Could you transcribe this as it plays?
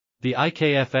The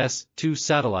IKFS-2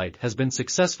 satellite has been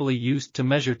successfully used to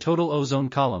measure total ozone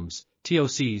columns,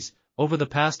 TOCs, over the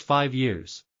past 5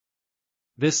 years.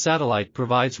 This satellite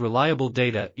provides reliable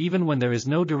data even when there is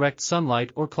no direct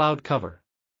sunlight or cloud cover.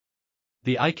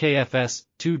 The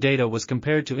IKFS-2 data was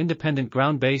compared to independent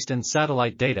ground-based and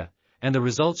satellite data, and the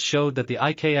results showed that the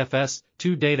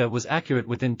IKFS-2 data was accurate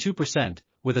within 2%,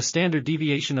 with a standard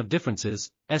deviation of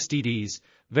differences, SDDs,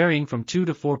 varying from 2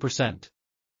 to 4%.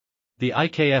 The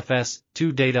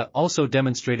IKFS-2 data also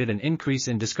demonstrated an increase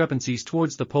in discrepancies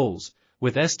towards the poles,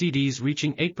 with SDDs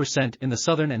reaching 8% in the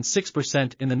southern and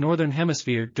 6% in the northern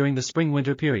hemisphere during the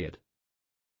spring-winter period.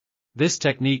 This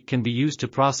technique can be used to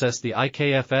process the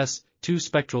IKFS-2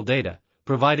 spectral data,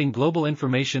 providing global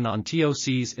information on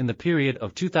TOCs in the period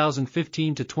of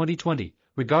 2015 to 2020,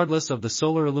 regardless of the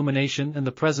solar illumination and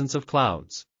the presence of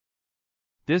clouds.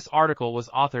 This article was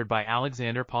authored by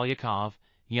Alexander Polyakov,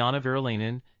 Yana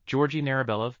Virolainen, Georgy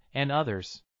Nerobelov, and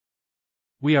others.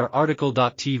 We are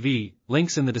RTCLTV,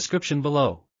 links in the description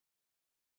below.